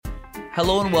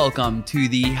Hello and welcome to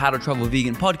the How to Travel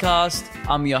Vegan podcast.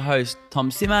 I'm your host, Tom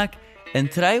Simak,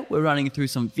 and today we're running through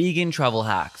some vegan travel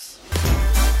hacks.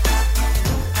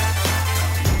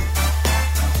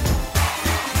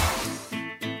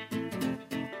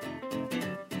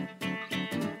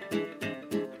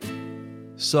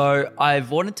 So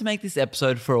I've wanted to make this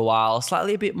episode for a while,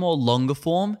 slightly a bit more longer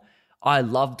form. I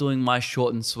love doing my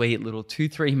short and sweet little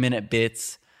 2-3 minute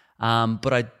bits,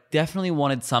 but I definitely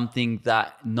wanted something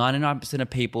that 99% of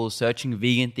people searching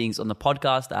vegan things on the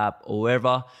podcast app or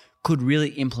wherever could really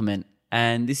implement.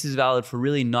 And this is valid for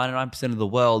really 99% of the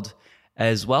world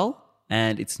as well.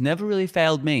 And it's never really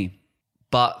failed me.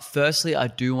 But firstly, I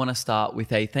do want to start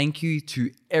with a thank you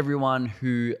to everyone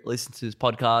who listens to this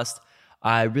podcast.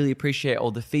 I really appreciate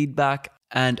all the feedback.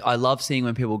 And I love seeing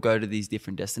when people go to these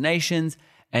different destinations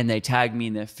and they tag me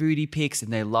in their foodie pics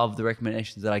and they love the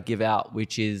recommendations that I give out,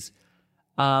 which is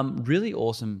really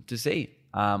awesome to see.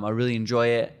 I really enjoy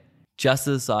it. Just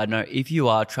as a side note, if you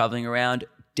are traveling around,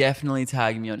 definitely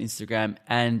tag me on Instagram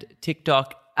and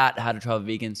TikTok at How to Travel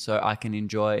Vegan so I can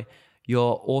enjoy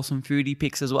your awesome foodie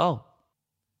pics as well.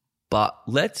 But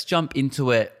let's jump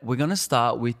into it. We're going to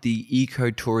start with the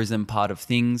ecotourism part of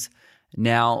things.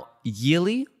 Now,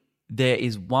 yearly, there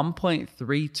is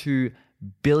 1.32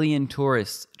 billion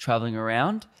tourists traveling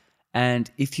around.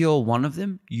 And if you're one of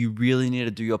them, you really need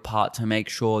to do your part to make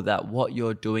sure that what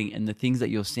you're doing and the things that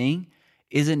you're seeing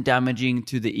isn't damaging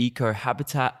to the eco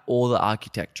habitat or the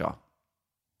architecture.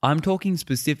 I'm talking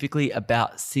specifically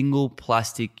about single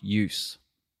plastic use.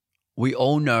 We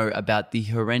all know about the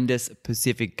horrendous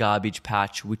Pacific garbage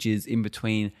patch, which is in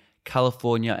between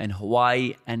California and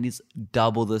Hawaii and is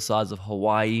double the size of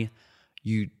Hawaii.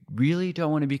 You really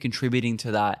don't want to be contributing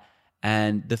to that.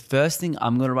 And the first thing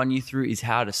I'm going to run you through is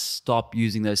how to stop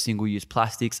using those single-use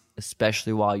plastics,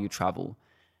 especially while you travel.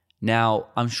 Now,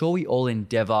 I'm sure we all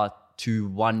endeavor to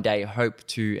one day hope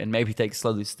to, and maybe take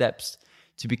slowly steps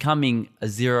to becoming a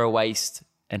zero waste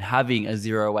and having a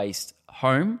zero waste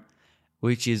home,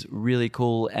 which is really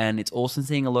cool. And it's awesome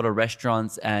seeing a lot of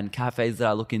restaurants and cafes that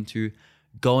I look into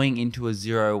going into a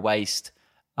zero waste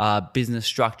business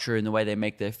structure, and the way they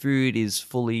make their food is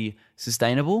fully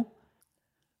sustainable.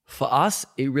 For us,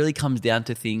 it really comes down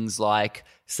to things like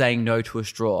saying no to a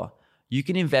straw. You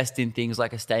can invest in things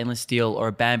like a stainless steel or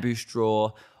a bamboo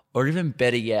straw, or even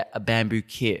better yet, a bamboo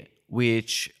kit,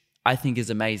 which I think is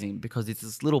amazing because it's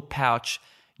this little pouch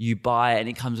you buy and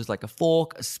it comes with like a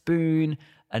fork, a spoon,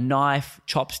 a knife,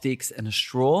 chopsticks, and a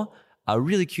straw. A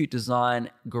really cute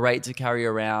design, great to carry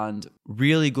around,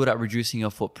 really good at reducing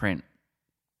your footprint.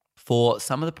 For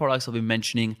some of the products I'll be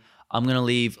mentioning, I'm going to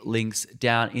leave links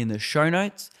down in the show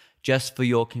notes just for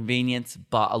your convenience,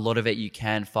 but a lot of it you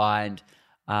can find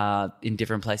in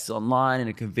different places online, in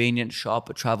a convenience shop,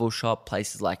 a travel shop,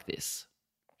 places like this.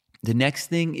 The next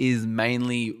thing is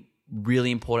mainly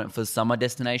really important for summer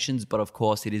destinations, but of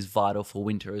course it is vital for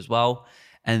winter as well,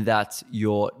 and that's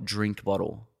your drink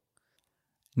bottle.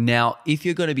 Now, if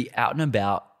you're going to be out and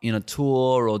about in a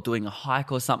tour or doing a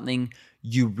hike or something,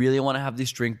 you really want to have this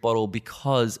drink bottle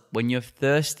because when you're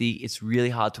thirsty, it's really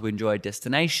hard to enjoy a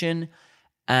destination.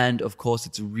 And of course,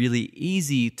 it's really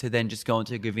easy to then just go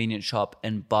into a convenience shop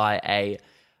and buy a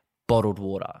bottled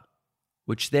water,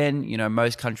 which then,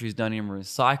 most countries don't even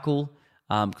recycle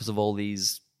because of all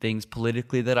these things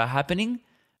politically that are happening.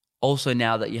 Also,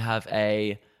 now that you have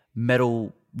a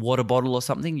metal water bottle or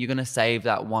something, you're going to save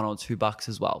that $1 or $2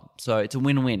 as well. So it's a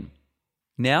win-win.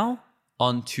 Now,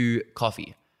 on to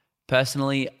coffee.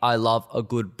 Personally, I love a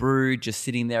good brew just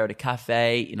sitting there at a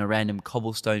cafe in a random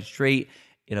cobblestone street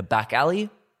in a back alley,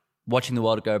 watching the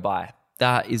world go by.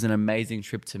 That is an amazing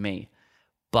trip to me.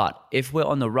 But if we're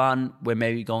on the run, we're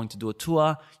maybe going to do a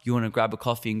tour, you want to grab a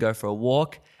coffee and go for a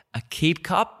walk, a Keep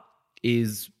Cup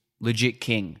is legit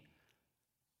king.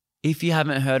 If you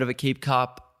haven't heard of a Keep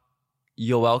Cup,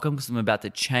 you're welcome because I'm about to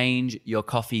change your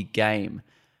coffee game.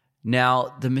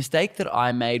 Now, the mistake that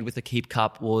I made with the Keep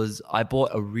Cup was I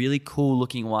bought a really cool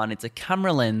looking one. It's a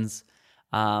camera lens,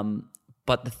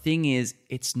 but the thing is,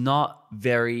 it's not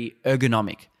very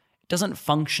ergonomic. It doesn't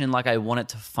function like I want it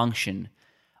to function.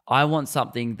 I want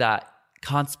something that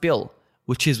can't spill,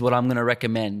 which is what I'm going to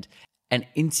recommend. An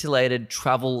insulated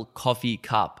travel coffee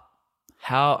cup.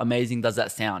 How amazing does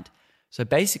that sound? So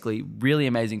basically, really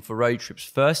amazing for road trips.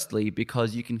 Firstly,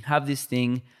 because you can have this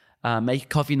thing, make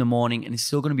coffee in the morning, and it's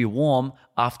still going to be warm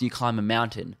after you climb a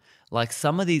mountain. Like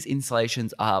some of these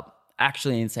insulations are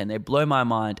actually insane. They blow my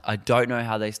mind. I don't know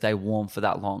how they stay warm for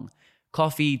that long.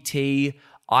 Coffee, tea,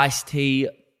 iced tea,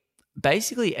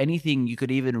 basically anything. You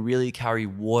could even really carry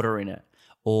water in it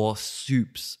or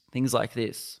soups, things like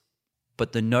this.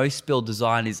 but the no spill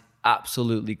design is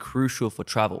absolutely crucial for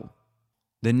travel.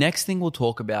 The next thing we'll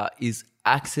talk about is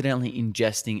accidentally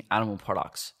ingesting animal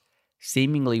products,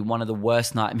 seemingly one of the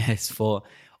worst nightmares for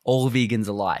all vegans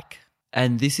alike.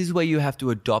 And this is where you have to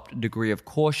adopt a degree of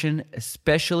caution,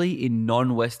 especially in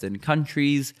non-Western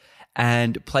countries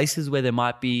and places where there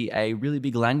might be a really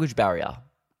big language barrier.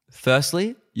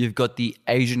 Firstly, you've got the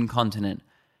Asian continent,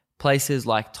 places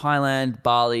like Thailand,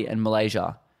 Bali, and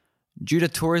Malaysia. Due to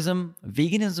tourism,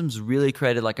 veganism's really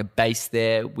created like a base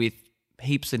there with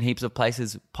heaps and heaps of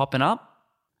places popping up.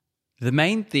 The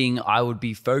main thing I would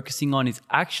be focusing on is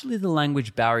actually the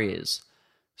language barriers.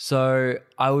 So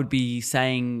I would be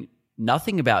saying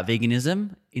nothing about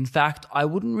veganism. In fact, I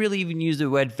wouldn't really even use the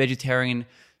word vegetarian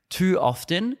too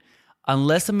often.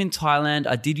 Unless I'm in Thailand,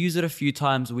 I did use it a few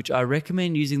times, which I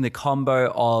recommend using the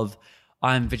combo of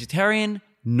I'm vegetarian,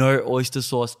 no oyster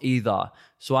sauce either.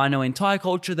 So I know in Thai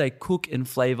culture, they cook and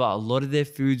flavor a lot of their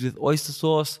foods with oyster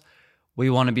sauce. We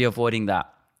want to be avoiding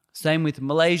that. Same with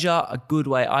Malaysia. A good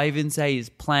way I even say is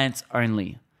plants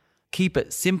only. Keep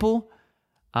it simple.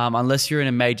 Unless you're in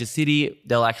a major city,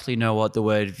 they'll actually know what the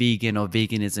word vegan or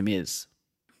veganism is.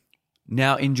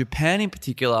 Now, in Japan in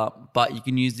particular, but you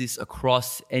can use this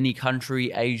across any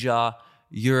country, Asia,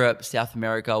 Europe, South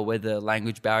America, where the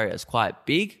language barrier is quite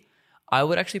big, I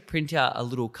would actually print out a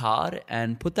little card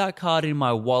and put that card in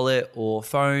my wallet or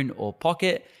phone or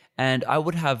pocket, and I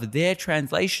would have their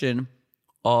translation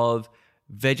of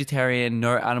vegetarian,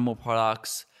 no animal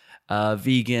products,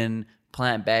 vegan,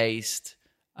 plant-based,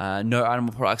 no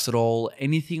animal products at all,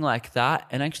 anything like that,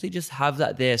 and actually just have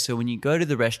that there. So when you go to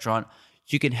the restaurant,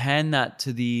 you can hand that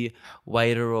to the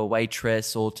waiter or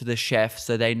waitress or to the chef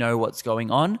so they know what's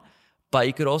going on. But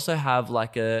you could also have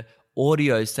like a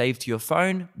audio saved to your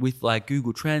phone with like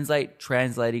Google Translate,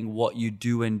 translating what you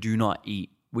do and do not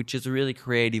eat, which is a really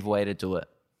creative way to do it.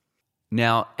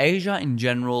 Now, Asia in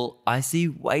general, I see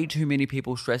way too many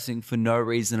people stressing for no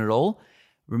reason at all.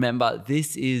 Remember,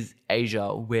 this is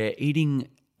Asia where eating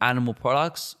animal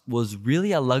products was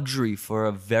really a luxury for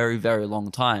a very, very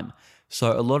long time.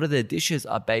 So a lot of their dishes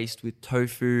are based with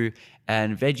tofu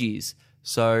and veggies.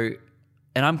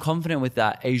 And I'm confident with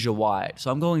that Asia-wide.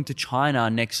 So I'm going to China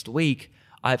next week.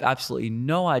 I have absolutely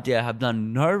no idea. I have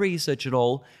done no research at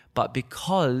all. But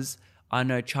because I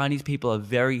know Chinese people are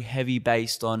very heavy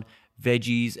based on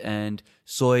veggies and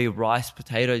soy, rice,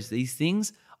 potatoes, these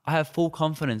things, I have full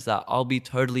confidence that I'll be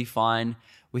totally fine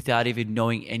without even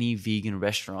knowing any vegan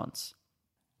restaurants.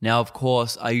 Now, of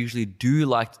course, I usually do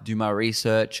like to do my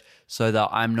research so that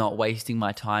I'm not wasting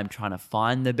my time trying to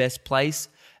find the best place,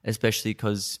 especially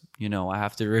because, I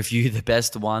have to review the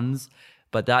best ones.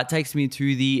 But that takes me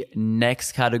to the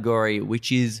next category,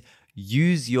 which is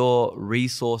use your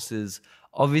resources.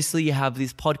 Obviously, you have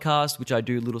this podcast, which I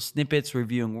do little snippets,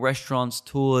 reviewing restaurants,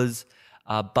 tours,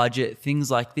 budget, things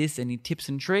like this. Any tips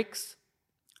and tricks?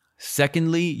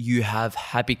 Secondly, you have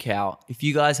Happy Cow. If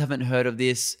you guys haven't heard of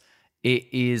this, it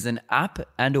is an app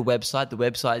and a website. The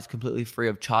website is completely free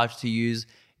of charge to use.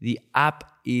 The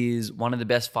app is one of the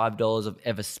best $5 I've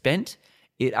ever spent.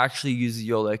 It actually uses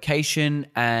your location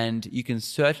and you can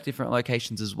search different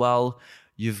locations as well.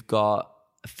 You've got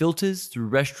filters through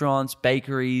restaurants,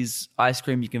 bakeries, ice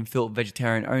cream. You can filter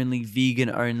vegetarian only, vegan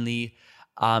only.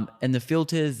 And the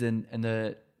filters and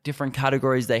the different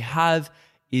categories they have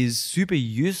is super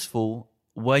useful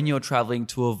when you're traveling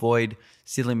to avoid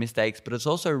silly mistakes, but it's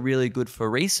also really good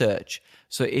for research.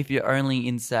 So if you're only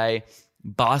in, say,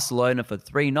 Barcelona for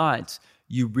 3 nights,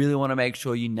 you really want to make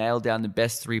sure you nail down the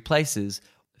best 3 places.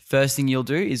 First thing you'll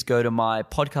do is go to my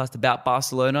podcast about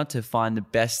Barcelona to find the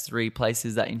best 3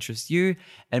 places that interest you,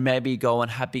 and maybe go on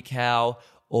Happy Cow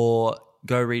or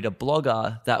go read a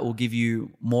blogger that will give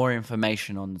you more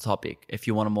information on the topic if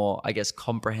you want a more,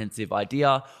 comprehensive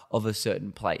idea of a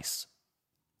certain place.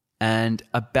 And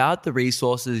about the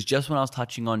resources, just when I was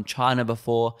touching on China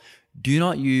before, do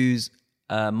not use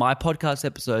my podcast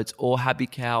episodes or Happy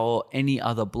Cow or any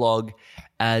other blog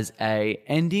as a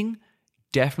ending.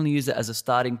 Definitely use it as a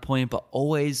starting point, but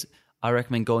always I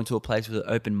recommend going to a place with an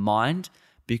open mind,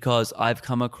 because I've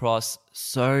come across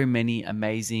so many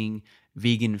amazing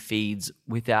vegan feeds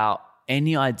without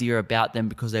any idea about them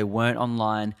because they weren't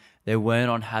online, they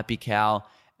weren't on Happy Cow.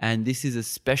 And this is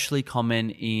especially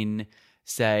common in,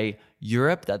 say,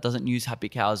 Europe, that doesn't use Happy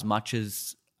Cow as much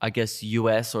as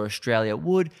US or Australia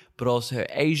would, but also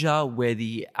Asia, where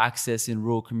the access in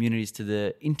rural communities to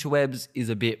the interwebs is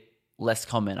a bit less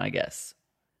common, I guess.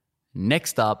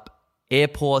 Next up,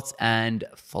 airports and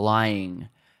flying.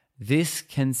 This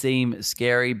can seem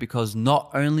scary because not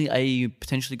only are you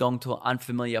potentially going to an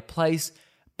unfamiliar place,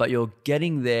 but you're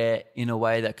getting there in a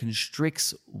way that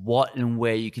constricts what and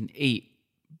where you can eat,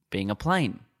 being a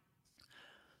plane.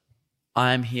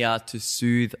 I'm here to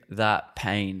soothe that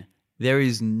pain. There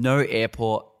is no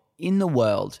airport in the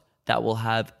world that will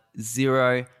have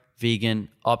 0 vegan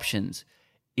options,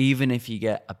 even if you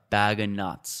get a bag of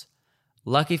nuts.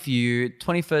 Lucky for you,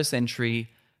 21st century,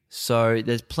 so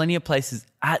there's plenty of places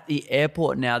at the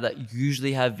airport now that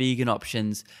usually have vegan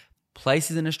options.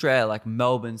 Places in Australia like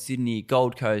Melbourne, Sydney,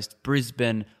 Gold Coast,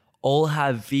 Brisbane, all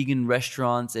have vegan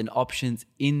restaurants and options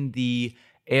in the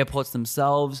airports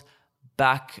themselves.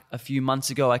 Back a few months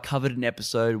ago, I covered an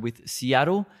episode with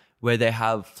Seattle where they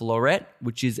have Floret,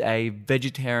 which is a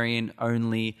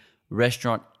vegetarian-only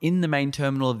restaurant in the main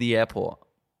terminal of the airport.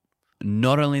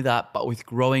 Not only that, but with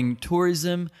growing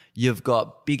tourism, you've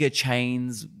got bigger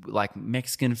chains like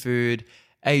Mexican food,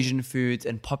 Asian foods,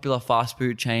 and popular fast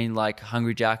food chain like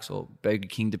Hungry Jack's or Burger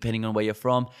King, depending on where you're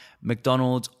from,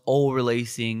 McDonald's, all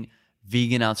releasing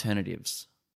vegan alternatives.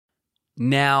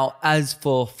 Now, as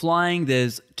for flying,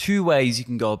 there's 2 ways you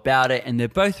can go about it, and they're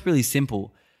both really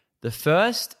simple. The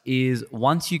first is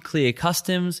once you clear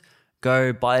customs,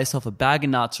 go buy yourself a bag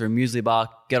of nuts or a muesli bar,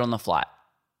 get on the flight.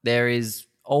 There is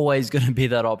always going to be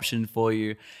that option for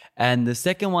you. And the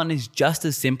second one is just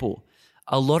as simple.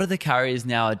 A lot of the carriers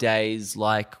nowadays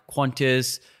like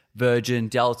Qantas, Virgin,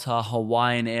 Delta,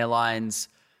 Hawaiian Airlines,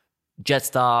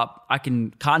 Jetstar, I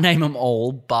can't name them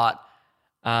all, but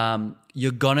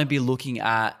you're going to be looking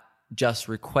at just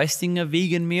requesting a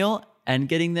vegan meal and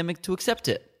getting them to accept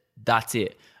it. That's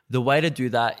it. The way to do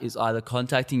that is either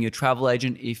contacting your travel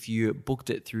agent if you booked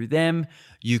it through them.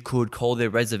 You could call their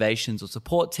reservations or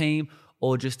support team,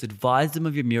 or just advise them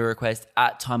of your meal request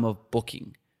at time of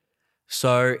booking.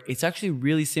 So it's actually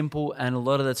really simple, and a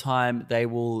lot of the time they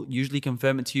will usually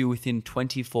confirm it to you within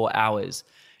 24 hours.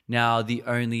 Now, the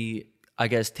only,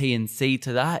 T and C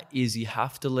to that is you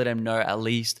have to let them know at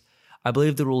least, I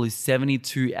believe the rule is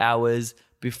 72 hours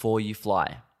before you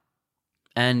fly.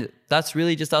 And that's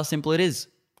really just how simple it is.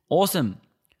 Awesome.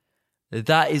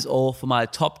 That is all for my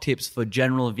top tips for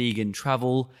general vegan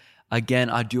travel. Again,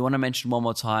 I do want to mention one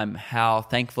more time how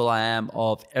thankful I am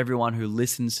of everyone who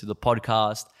listens to the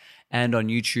podcast and on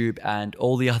YouTube and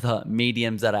all the other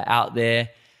mediums that are out there,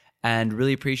 and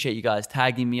really appreciate you guys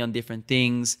tagging me on different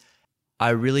things.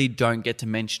 I really don't get to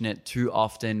mention it too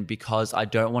often because I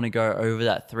don't want to go over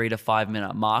that 3 to 5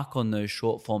 minute mark on those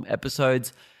short form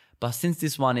episodes. But since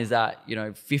this one is at,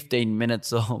 15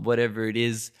 minutes or whatever it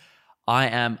is, I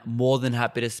am more than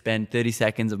happy to spend 30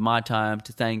 seconds of my time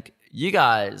to thank you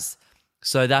guys.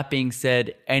 So that being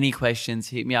said, any questions,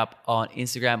 hit me up on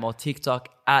Instagram or TikTok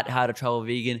at How to Travel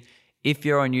Vegan. If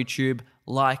you're on YouTube,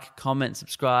 like, comment,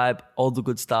 subscribe, all the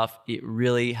good stuff. It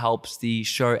really helps the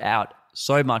show out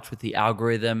so much with the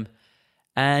algorithm.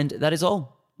 And that is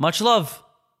all. Much love.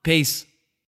 Peace.